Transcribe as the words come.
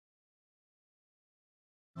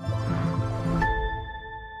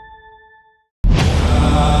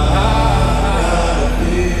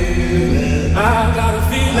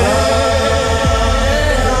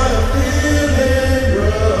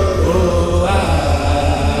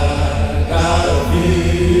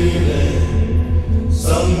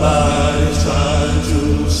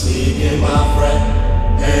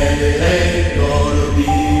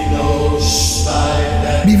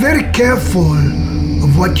careful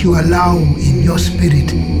of what you allow in your spirit,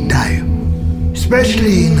 Dayo.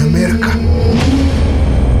 Especially in America.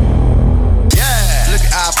 Yeah, look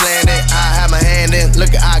at I planned it, I have my hand in,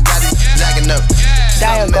 look at I got it, lagging up.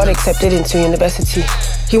 Dayo got accepted into university.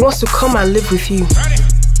 He wants to come and live with you.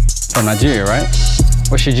 From Nigeria, right?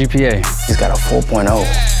 What's your GPA? He's got a 4.0.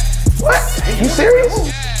 What? You serious?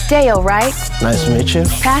 Dayo, right? Nice to meet you.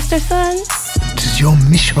 Pastor son? It is your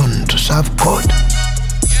mission to serve God.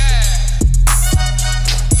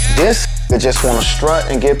 This, they just want to strut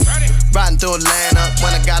and get... Riding through Atlanta,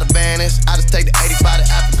 when I got a vanish, I just take the 85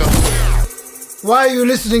 to Africa. Why are you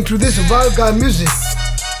listening to this vulgar music?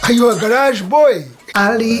 Are you a garage boy?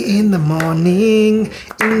 Early in the morning,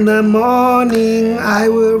 I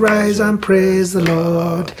will rise and praise the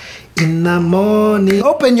Lord. In the morning,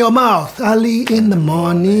 open your mouth, early in the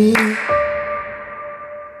morning.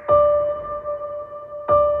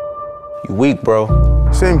 You weak, bro.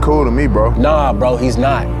 Seem cool to me, bro. Nah, bro, he's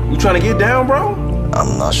not. You trying to get down, bro?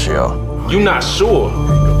 I'm not sure. You not sure?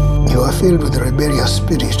 You are filled with a rebellious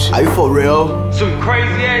spirit. Are you for real? Some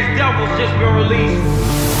crazy-ass devils just been released.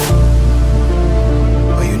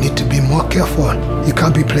 But you need to be more careful. You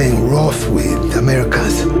can't be playing rough with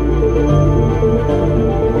Americans.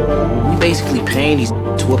 We basically paying these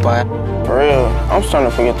to whip our... For real, I'm starting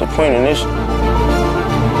to forget the point in this.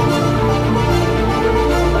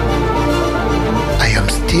 I am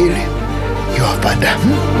still your father.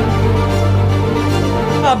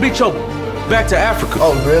 I'll beat your back to Africa.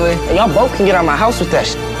 Oh, really? Y'all both can get out of my house with that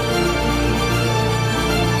shit.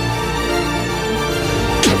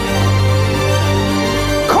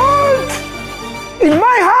 Colt! In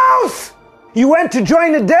my house! You went to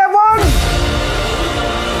join the devil?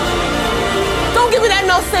 Don't give me that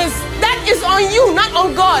nonsense. That is on you, not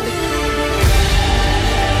on God.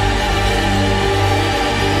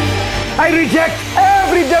 I reject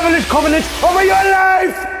every devilish covenant over your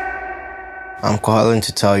life! I'm calling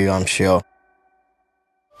to tell you I'm sure.